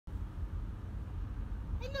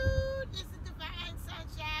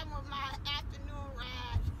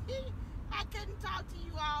couldn't talk to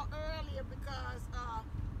you all earlier because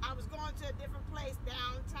I was going to a different place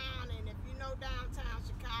downtown, and if you know downtown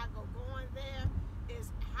Chicago, going there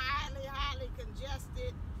is highly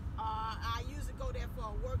congested. I usually go there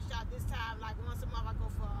for a workshop. This time, like once a month, I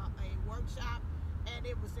go for a workshop, and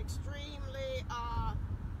it was extremely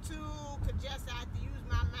too congested. I had to use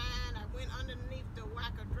my mind. I went underneath the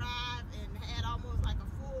Wacker Drive and had almost like a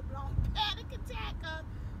full-blown panic attack.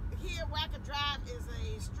 Here, Wacker Drive is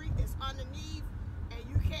a street that's underneath, and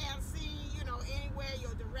you can't see, you know, anywhere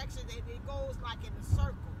your direction. It goes like in a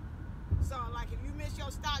circle. So, like, if you miss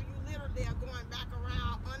your stop, you literally are going back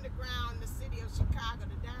around underground the city of Chicago,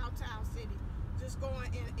 the downtown city, just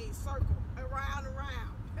going in a circle, around.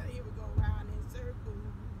 Here we go, around in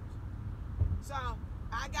circles. So,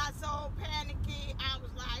 I got so panicky, I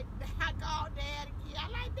was like, I called Dad again.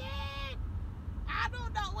 I'm like, Dad, I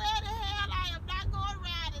don't know where the hell I am. Not going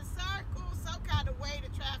around in circles. Some kind of way the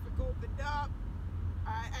traffic opened up.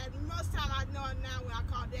 And most time I know now when I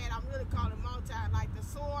call Dad, I'm really calling multi, like the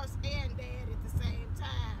source and Dad at the same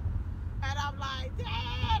time. And I'm like,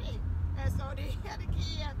 Daddy. And so then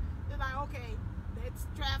again, they're like, okay, let's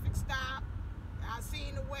traffic stop. I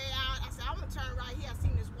seen the way out. I said, I'm gonna turn right here. I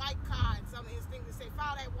seen this white car, and some instinct to say,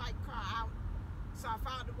 follow that white car out. So I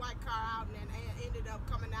followed the white car out, and then ended up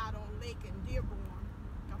coming out on Lake and Dearborn.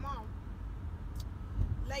 Come on,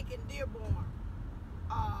 Lake and Dearborn.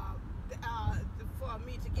 For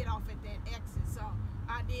me to get off at that exit. So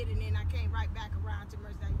I did, and then I came right back around to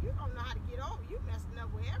Mercy. You don't know how to get over. You messing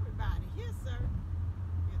up with everybody. Yes, sir.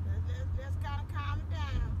 Yeah, let's kind of calm it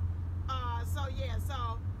down.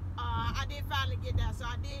 I did finally get there. So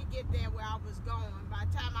I did get there where I was going. By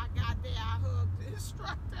the time I got there, I hugged the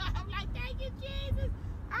instructor. I'm like, thank you, Jesus.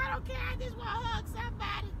 I don't care. I just want to hug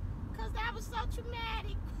somebody because that was so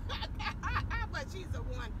traumatic. But she's the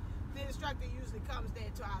one. The instructor usually comes there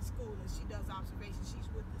to our school, and she does observations. She's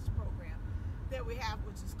with this program that we have,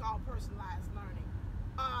 which is called personalized learning.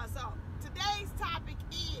 So today's topic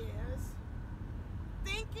is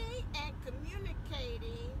thinking and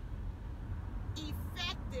communicating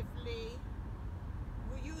effectively.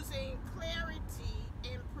 We're using clarity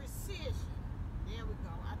and precision. There we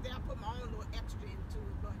go. I think I put my own little extra into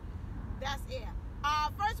it, but that's it.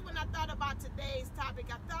 First, when I thought about today's topic,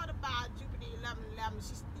 I thought about Jupiter 1111.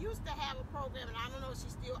 She used to have a program, and I don't know if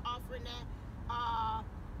she's still offering that.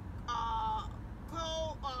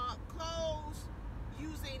 Close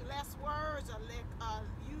using less words, or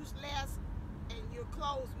use less and you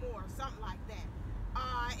close more, something like that.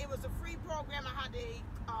 It was a free program. I had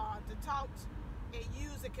to talk and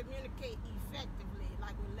use and communicate effectively,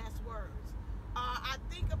 like with less words. I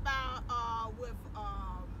think about with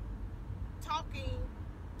talking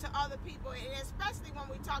to other people, and especially when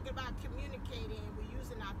we're talking about communicating and we're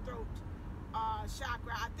using our throat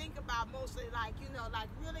chakra, I think about mostly like, you know, like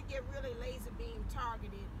really get really laser beam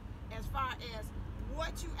targeted as far as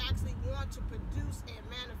what you actually want to produce and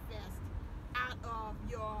manifest out of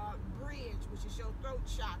your bridge, which is your throat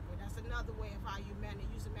chakra. That's another way of how you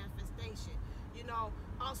use a manifestation. You know,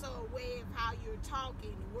 also a way of how you're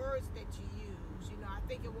talking, the words that you use. You know, I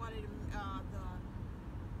think in one of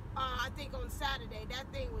I think on Saturday,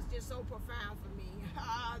 that thing was just so profound for me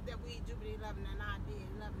that we Jupiter 11 and I did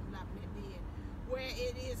 11 it did, where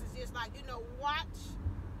it is just like, you know, watch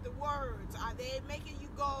the words. Are they making you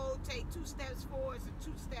go take 2 steps forward and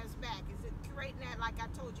 2 steps back? Is it creating that, like I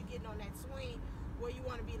told you, getting on that swing where you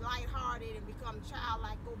want to be lighthearted and become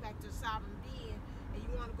childlike, go back to sovereign being, and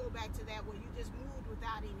you want to go back to that where you just moved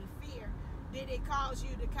without any fear? Did it cause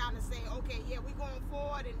you to kind of say, okay, yeah, we're going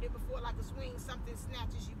forward, and then before like a swing, something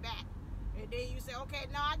snatches you back? And then you say, okay,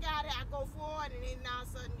 no, I got it, I go forward, and then now all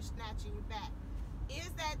of a sudden you're snatching you back.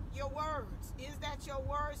 Is that your words? Is that your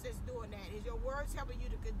words that's doing that? Is your words helping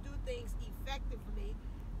you to do things effectively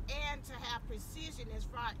and to have precision as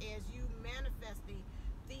far as you manifesting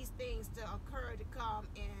these things to occur, to come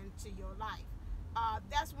into your life?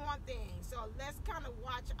 That's one thing. So let's kind of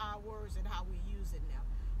watch our words and how we're using them.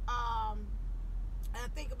 And I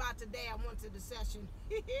think about today, I went to the session,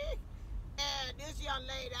 and this young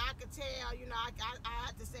lady, I could tell, you know, I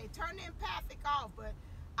had to say, turn the empathic off, but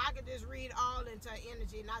I could just read all into her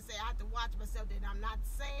energy, and I say, I have to watch myself that I'm not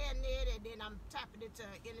saying it, and then I'm tapping it to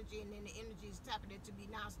her energy, and then the energy is tapping it to me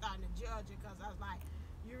now starting to judge it, because I was like,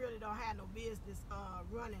 you really don't have no business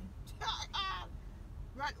running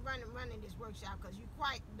this workshop, because you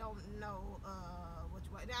quite don't know which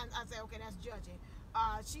way. Then I say, okay, that's judging.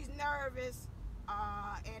 She's nervous,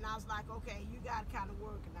 and I was like, okay, you got to kind of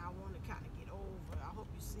work, and I want to kind of get over. I hope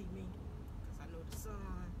you see me, because I know the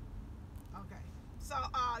sun. Okay, so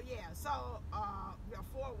yeah, so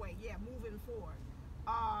four-way, yeah, moving forward.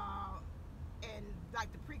 and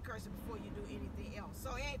like the precursor before you do anything else.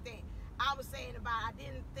 So anything I was saying about, I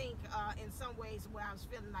didn't think in some ways where I was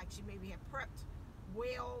feeling like she maybe had prepped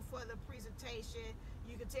well for the presentation.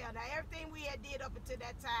 You could tell that everything we had did up until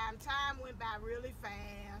that time went by really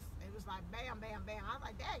fast. It was like bam, bam, bam. I was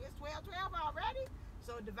like, dang, it's 12:12 already?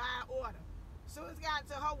 So divine order. As soon as we got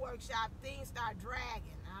into her workshop, things started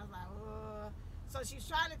dragging. I was like, So she's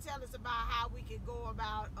trying to tell us about how we could go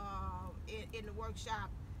about in the workshop,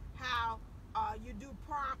 how you do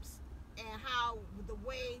prompts and how the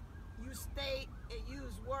way you state and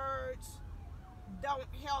use words don't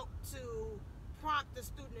help to prompt the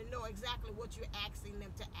student to know exactly what you're asking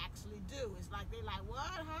them to actually do. It's like they're like, what?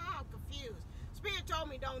 Huh? I'm confused. Spirit told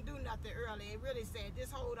me don't do nothing early. It really said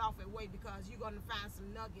just hold off and wait, because you're going to find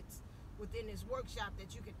some nuggets within this workshop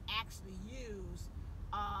that you can actually use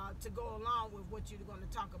to go along with what you're going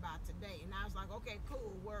to talk about today. And I was like, okay,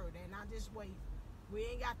 cool, word. And I just wait. We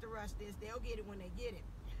ain't got to rush this. They'll get it when they get it.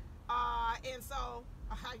 And so,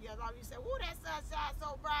 yeah, you said, "Ooh, that sun shines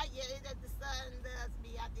so bright." Yeah, that the sun does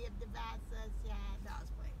be out there, divine sunshine. No,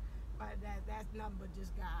 it's playing. But that's nothing but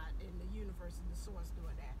just God and the universe and the source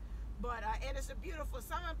doing that. But and it's a beautiful,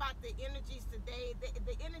 something about the energies today.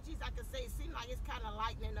 The energies, I can say, seem like it's kind of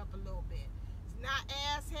lightening up a little bit. It's not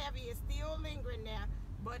as heavy. It's still lingering there,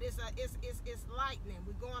 but it's lightening.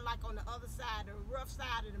 We're going like on the other side, the rough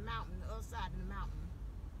side of the mountain, the other side of the mountain.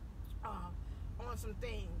 On some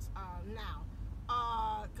things now,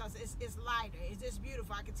 because it's lighter. It's just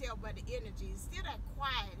beautiful. I can tell by the energy. It's still that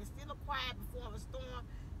quiet. It's still a quiet before a storm.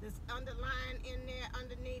 There's underlying in there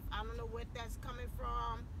underneath. I don't know what that's coming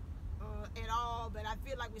from at all, but I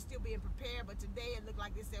feel like we're still being prepared. But today it looked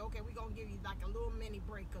like they said, okay, we're gonna give you like a little mini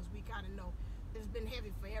break, because we kind of know it's been heavy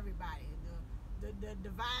for everybody. The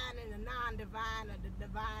divine and the non-divine, or the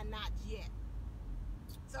divine not yet.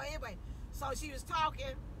 So anyway, so she was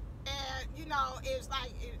talking. And it was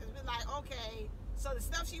like okay, so the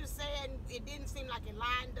stuff she was saying, it didn't seem like it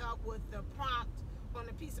lined up with the prompt on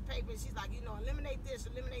the piece of paper. She's like, eliminate this,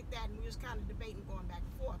 eliminate that, and we was kind of debating, going back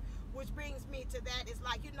and forth. Which brings me to that, it's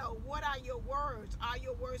like, what are your words? Are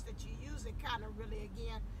your words that you use it kind of really,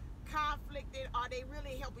 again, conflicted? Are they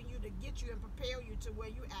really helping you to get you and prepare you to where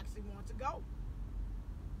you actually want to go?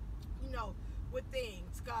 With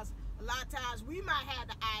things, because a lot of times we might have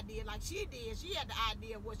the idea, like she did. She had the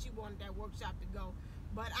idea of what she wanted that workshop to go,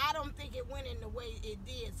 but I don't think it went in the way it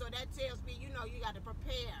did. So that tells me, you got to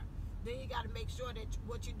prepare. Then you got to make sure that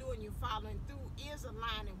what you're doing, you're following through, is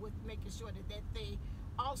aligning with making sure that thing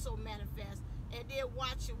also manifests. And then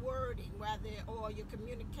watch your wording, or your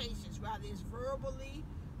communications, whether it's verbally,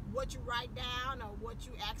 what you write down, or what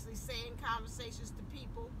you actually say in conversations to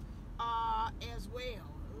people, as well.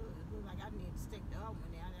 Like I need to stick the other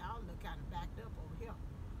one down. I look kind of backed up over here.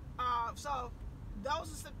 So those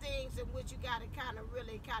are some things in which you got to kind of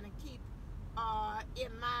really kind of keep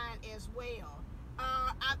in mind as well.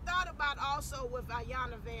 I thought about also with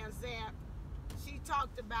Ayanna Van Zant. She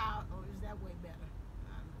talked about, is that way better?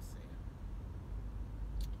 I'm gonna say it.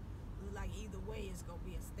 Looks like either way it's gonna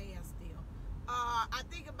be a standstill. I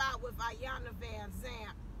think about with Ayanna Van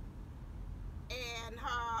Zant and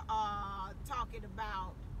her talking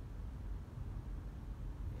about.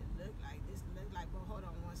 But hold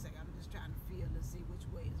on one second. I'm just trying to feel to see which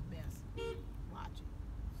way is best. Watch it.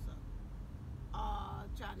 So,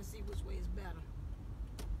 trying to see which way is better.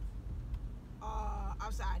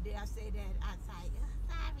 I'm sorry. Did I say that? I sorry.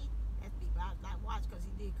 Sorry. That's people. I was like, watch, because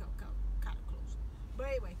he did come kind of close. But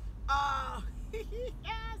anyway,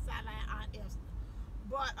 sound like Aunt Esther.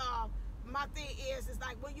 But my thing is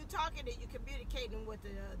like when you're talking and you're communicating with the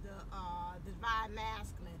divine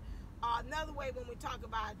masculine. Another way when we talk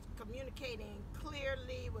about communicating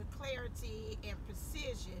clearly with clarity and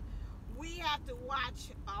precision, we have to watch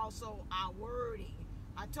also our wording.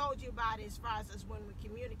 I told you about it as far as when we're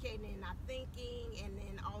communicating and our thinking, and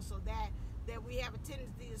then also that we have a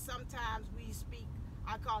tendency to sometimes we speak,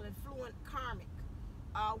 I call it fluent karmic,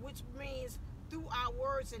 which means through our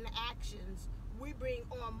words and actions, we bring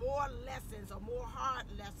on more lessons or more hard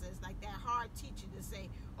lessons, like that hard teacher to say,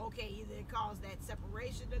 okay, either it caused that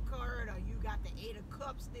separation occurred, or you got the 8 of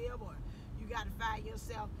Cups still, or you got to find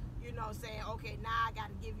yourself, saying, okay, now I got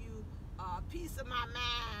to give you a piece of my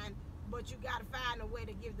mind, but you got to find a way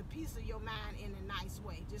to give the piece of your mind in a nice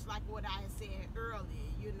way. Just like what I had said earlier,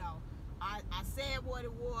 I said what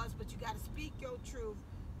it was, but you got to speak your truth,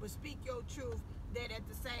 but speak your truth that at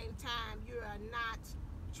the same time you are not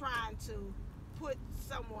trying to put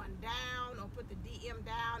someone down or put the DM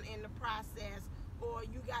down in the process, or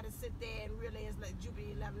you got to sit there and really, as like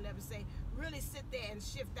Jupiter 1111 say, really sit there and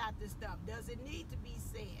shift out this stuff. Does it need to be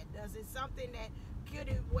said? Does it something that, could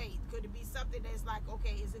it wait? Could it be something that's like,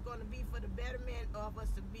 okay, is it going to be for the betterment of us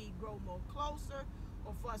to grow more closer,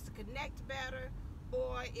 or for us to connect better?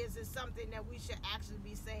 Or is it something that we should actually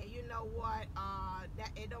be saying, you know what,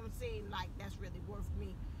 that it don't seem like that's really worth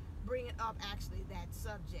me bringing up actually that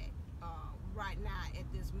subject right now at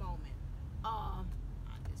this moment. I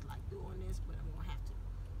just like doing this, but I'm gonna have to.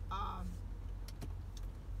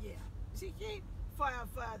 Yeah. See, for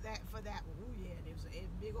that one. Ooh, yeah, there's a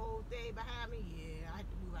big old thing behind me. Yeah, I have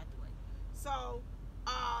to move out the way. So.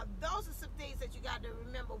 Those are some things that you got to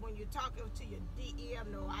remember when you're talking to your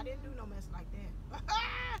DM. No, I didn't do no mess like that.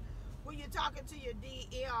 When you're talking to your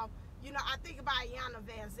DM, you know, I think about Yana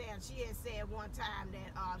Van Zandt. She had said one time that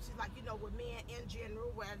she's like, you know, with men in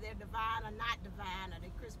general, whether they're divine or not divine, or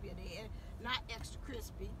they're crispy or they're not extra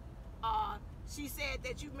crispy. She said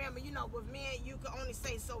that, you remember, you know, with men, you can only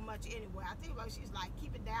say so much anyway. I think about, she's like,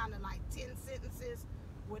 keep it down to like 10 sentences,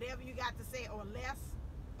 whatever you got to say, or less.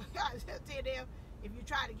 I just tell them, if you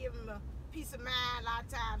try to give him a peace of mind, a lot of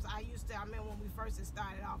times I remember when we first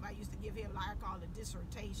started off, I used to give him, like, I call it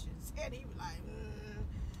dissertations. And he was like,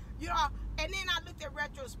 you know, and then I looked at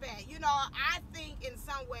retrospect. You know, I think in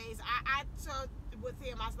some ways, I took with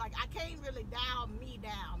him, I was like, I can't really dial me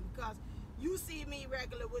down, because you see me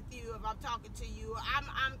regular with you. If I'm talking to you,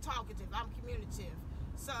 I'm talkative, I'm communicative.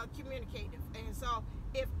 And so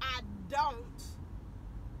if I don't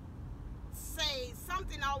say,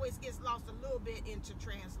 something always gets lost a little bit into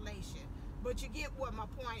translation, but you get what my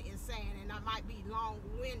point is saying, and I might be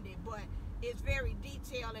long-winded, but it's very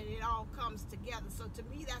detailed and it all comes together. So to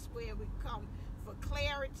me, that's where we come for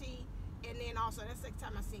clarity. And then also, that's the second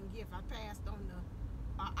time I seen gift. I passed on the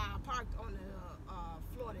I parked on the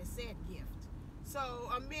floor that said gift.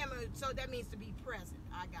 So remember, so that means to be present.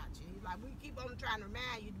 I got you. Like, we keep on trying to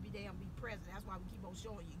remind you to be there and be present. That's why we keep on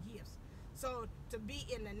showing you gifts. So to be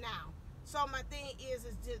in the now. So my thing is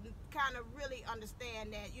to kind of really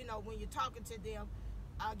understand that, you know, when you're talking to them,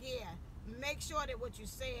 again, make sure that what you're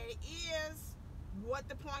saying is what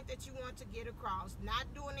the point that you want to get across. Not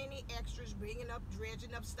doing any extras,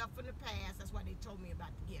 dredging up stuff from the past. That's why they told me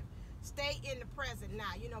about the gift. Stay in the present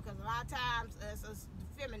now, you know, because a lot of times, as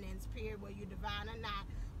the feminines, period, where you're divine or not,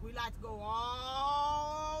 we like to go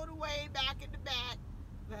all the way back in the back.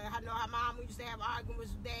 I know how mom used to have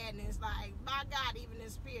arguments with dad, and it's like, my God, even in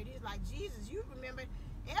spirit, he's like, Jesus, you remember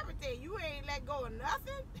everything. You ain't let go of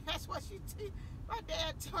nothing. That's what my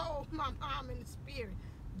dad told my mom in the spirit.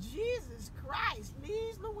 Jesus Christ,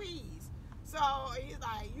 Louise. So he's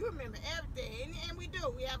like, you remember everything, and we do.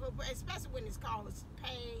 We have, especially when it's called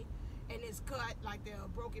pain and it's cut, like the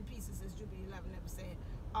broken pieces, as Jupiter 11 never said,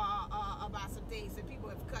 about some things that people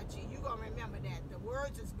have cut you. You're going to remember that. The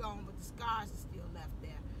words is gone, but the scars are still left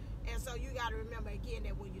there. And so you got to remember, again,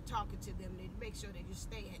 that when you're talking to them, that make sure that you're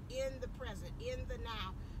staying in the present, in the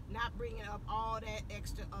now, not bringing up all that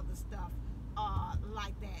extra other stuff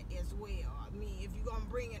like that as well. I mean, if you're going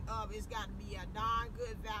to bring it up, it's got to be a darn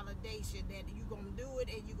good validation that you're going to do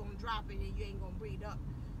it and you're going to drop it and you ain't going to bring it up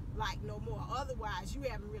like no more. Otherwise, you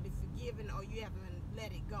haven't really forgiven or you haven't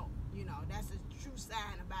let it go. You know, that's a true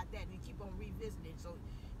sign about that. You keep on revisiting. So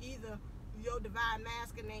either your divine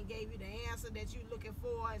masculine gave you the answer that you're looking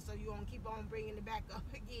for, and so you're going to keep on bringing it back up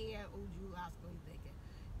again. Oh, you lost what you're thinking.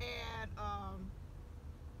 And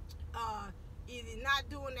either not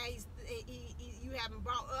doing that, you haven't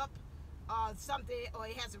brought up something, or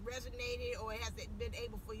it hasn't resonated, or it hasn't been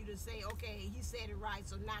able for you to say, okay, he said it right,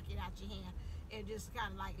 so knock it out your hand and just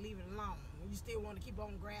kind of like leave it alone. You still want to keep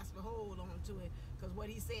on grasping hold on to it, because what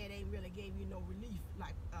he said ain't really gave you no relief,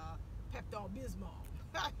 like Pepto-Bismol.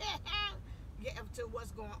 To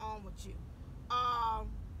what's going on with you.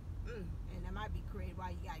 And that might be created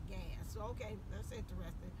while you got gas. So, okay, that's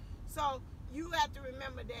interesting. So, you have to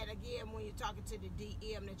remember that, again, when you're talking to the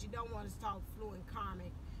DM, that you don't want to talk fluent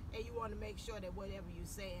karmic, and you want to make sure that whatever you're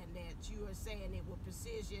saying, that you are saying it with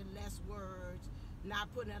precision, less words,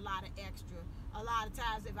 not putting a lot of extra. A lot of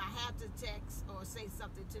times, if I have to text or say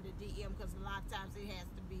something to the DM, because a lot of times it has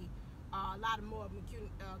to be a lot more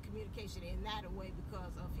communication in that way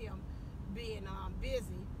because of him being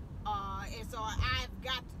busy. And so I've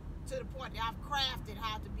got to the point that I've crafted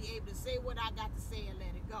how to be able to say what I got to say and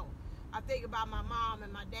let it go. I think about my mom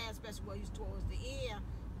and my dad, especially when he's towards the end.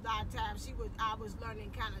 A lot of times I was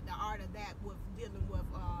learning kind of the art of that with dealing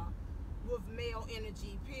with male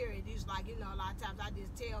energy, period. He's like, you know, a lot of times I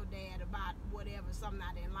just tell dad about whatever, something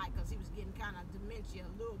I didn't like, because he was getting kind of dementia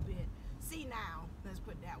a little bit. See now, let's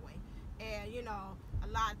put it that way. And, you know, a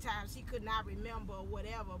lot of times he could not remember or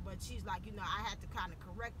whatever, but she's like, you know, I had to kind of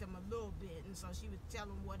correct him a little bit. And so she would tell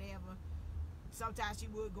him whatever. Sometimes she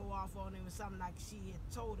would go off on him with something like she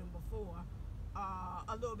had told him before,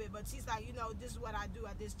 a little bit. But she's like, you know, this is what I do.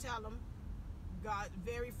 I just tell him God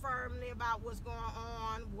very firmly about what's going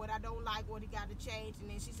on, what I don't like, what he got to change. And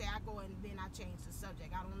then she said, I go and then I change the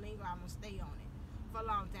subject. I don't linger. I'm going to stay on it for a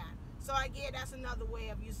long time. So again, that's another way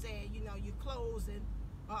of you saying, you know, you're closing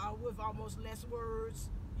with almost less words.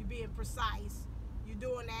 You're being precise. You're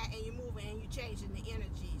doing that and you're moving and you're changing the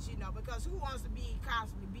energies, you know, because who wants to be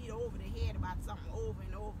constantly beat over the head about something over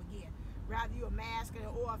and over again? Rather you're masculine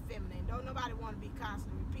or feminine. Don't nobody want to be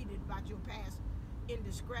constantly repeated about your past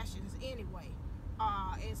indiscretions anyway.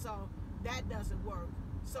 And so that doesn't work.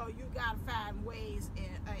 So you got to find ways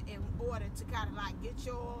in order to kind of like get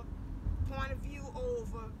your point of view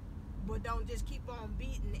over, but don't just keep on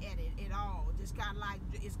beating at it at all. Just kind of like,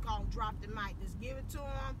 it's called drop the mic. Just give it to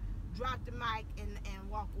them, drop the mic, and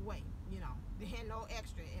walk away. You know, no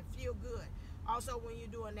extra, and feel good. Also, when you're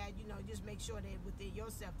doing that, you know, just make sure that within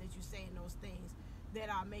yourself that you're saying those things that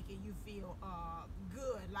are making you feel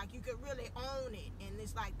good. Like you could really own it, and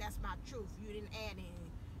it's like, that's my truth. You didn't add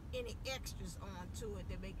any extras onto it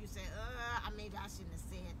that make you say, maybe I shouldn't have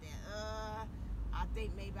said that. I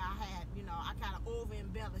think maybe I had, you know, I kind of over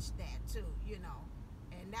embellished that too, you know,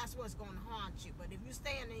 and that's what's going to haunt you. But if you're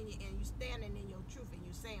standing in your truth and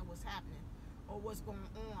you're saying what's happening or what's going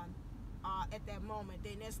on at that moment,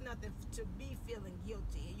 then there's nothing to be feeling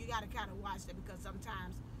guilty. And you got to kind of watch that, because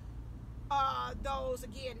sometimes those,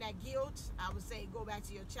 again, that guilt, I would say go back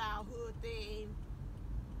to your childhood thing,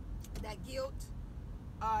 that guilt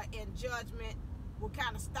and judgment will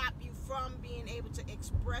kind of stop you from being able to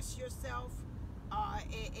express yourself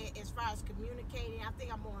as far as communicating. I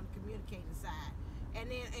think I'm more on the communicating side.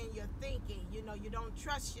 And then in your thinking, you know, you don't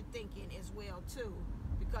trust your thinking as well too,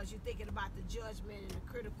 because you're thinking about the judgment and the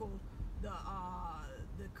critical, the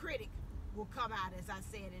critic will come out, as I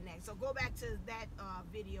said in that. So go back to that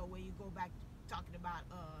video where you go back talking about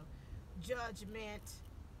judgment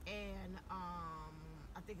and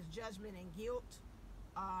I think it's judgment and guilt.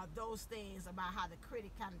 Those things about how the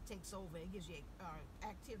critic kind of takes over. It gives you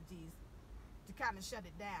activities to kind of shut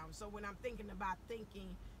it down. So when I'm thinking about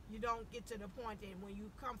thinking, you don't get to the point that when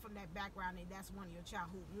you come from that background and that's one of your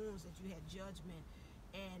childhood wounds, that you had judgment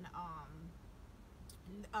and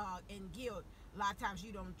guilt. A lot of times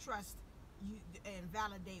you don't trust you and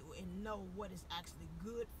validate and know what is actually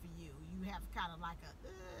good for you. You have kind of like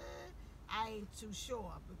I ain't too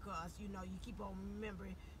sure, because you know you keep on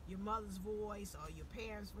remembering your mother's voice or your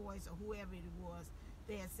parents' voice or whoever it was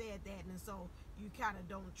they had said that, and so you kind of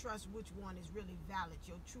don't trust which one is really valid,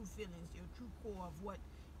 your true feelings, your true core of what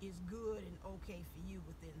is good and okay for you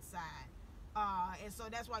within inside. And so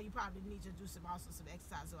that's why you probably need to do some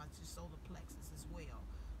exercises on your solar plexus as well.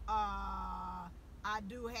 I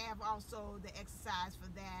do have also the exercise for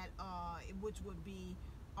that, which would be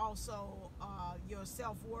also your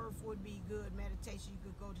self-worth would be good meditation. You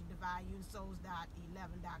could go to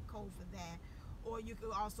divineunsouls.11.co for that, or you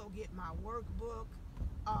could also get my workbook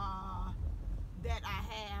that I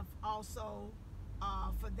have also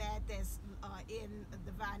for that. That's in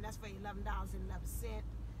Divine. That's for $11.11.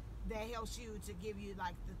 That helps you to give you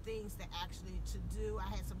like the things that actually to do. I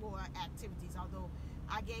had some more activities, although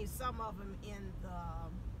I gave some of them in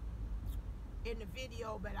the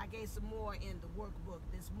video, but I gave some more in the workbook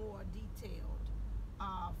that's more detailed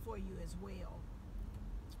for you as well.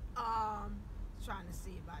 Trying to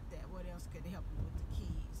see about that, what else could help you with the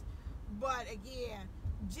keys. But again,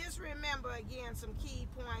 just remember again some key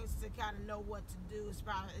points to kind of know what to do as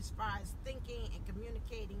far as thinking and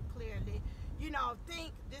communicating clearly. You know,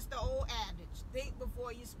 think, this the old adage, think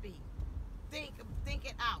before you speak. Think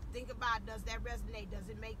it out. Think about, does that resonate? Does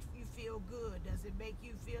it make you feel good? Does it make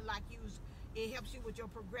you feel like it helps you with your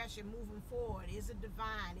progression moving forward? Is it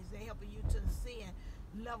divine? Is it helping you to ascend,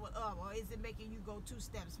 level up? Or is it making you go 2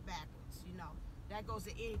 steps backwards? You know, that goes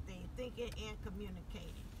to anything, thinking and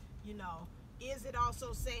communicating. You know, is it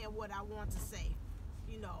also saying what I want to say?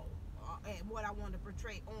 You know, and what I want to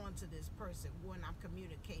portray onto this person when I'm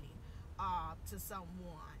communicating to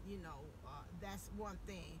someone. You know, that's one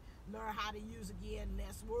thing. Learn how to use, again,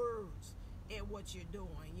 less words in what you're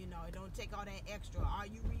doing. You know, don't take all that extra. Are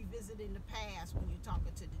you revisiting the past when you're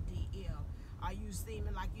talking to the DM? Are you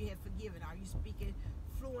seeming like you have forgiven? Are you speaking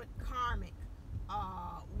fluent karmic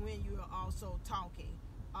when you're also talking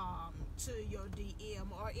to your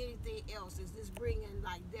DM or anything else? Is this bringing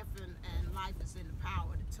like death and life is in the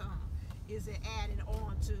power of the tongue? Is it adding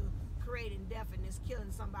on to creating death and is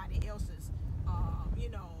killing somebody else's, you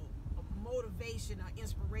know, motivation or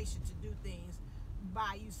inspiration to do things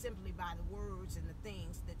by you simply by the words and the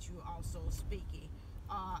things that you're also speaking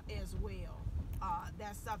as well.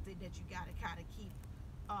 That's something that you got to kind of keep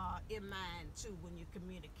in mind too when you're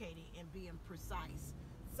communicating and being precise.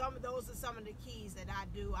 Those are some of the keys that I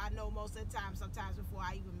do. I know most of the time, sometimes before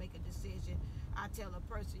I even make a decision, I tell a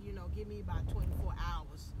person, you know, give me about 24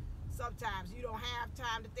 hours. Sometimes you don't have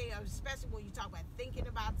time to think, especially when you talk about thinking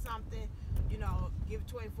about something, you know, give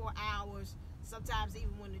 24 hours. Sometimes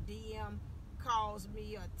even when the DM calls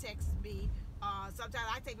me or texts me, sometimes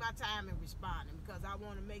I take my time in responding because I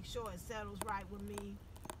want to make sure it settles right with me,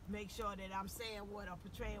 make sure that I'm saying what or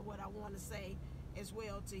portraying what I want to say as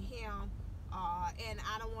well to him. And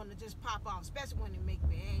I don't want to just pop off, especially when it makes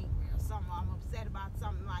me angry or something. I'm upset about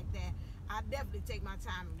something like that. I definitely take my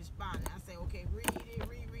time in responding. I say, okay, read it,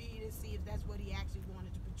 reread it, see if that's what he actually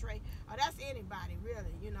wanted to portray. Or that's anybody,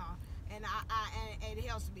 really, you know. And and it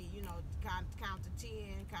helps me, you know, kind of count to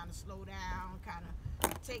 10, kind of slow down, kind of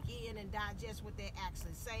take in and digest what they're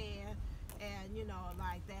actually saying, and you know,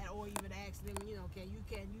 like that. Or even ask them, you know, can you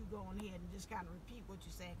go on ahead and just kind of repeat what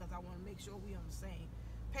you're saying, because I want to make sure we on the same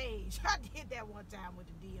page. I did that one time with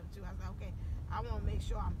the DM too. I said, okay, I want to make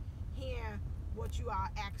sure I'm hearing what you are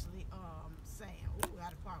actually saying. Ooh,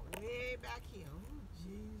 got a part way back here. Ooh,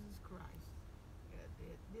 Jesus Christ.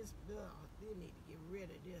 This they need to get rid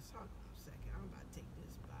of this. Hold on a second. I'm about to take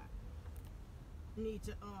this back. Need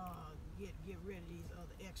to get rid of these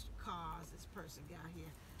other extra cars this person got here.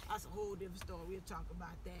 That's a whole different story. We'll talk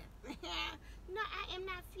about that. No, I am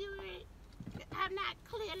not furious. I'm not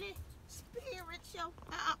clearly spiritual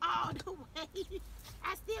all the way.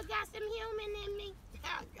 I still got some human in me.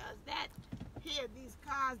 Because that here, these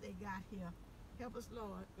cars they got here, help us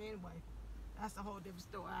Lord. Anyway, that's a whole different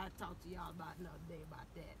story. I'll talk to y'all about another day about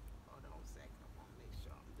that. Hold on a second. I want to make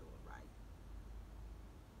sure I'm doing right.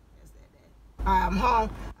 That's that. I'm home.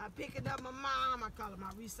 I'm picking up my mom. I call her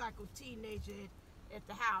my recycled teenager at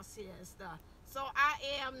the house here and stuff. So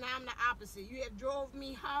I'm the opposite. You have drove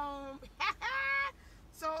me home.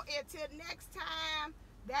 So until next time,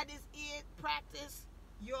 that is it. Practice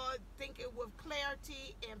your thinking with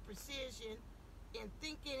clarity and precision in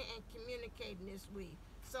thinking and communicating this week.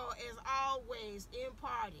 So as always, in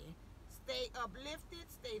party, stay uplifted,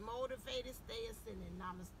 stay motivated, stay ascending.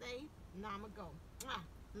 Namaste, namago.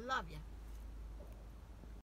 Love ya.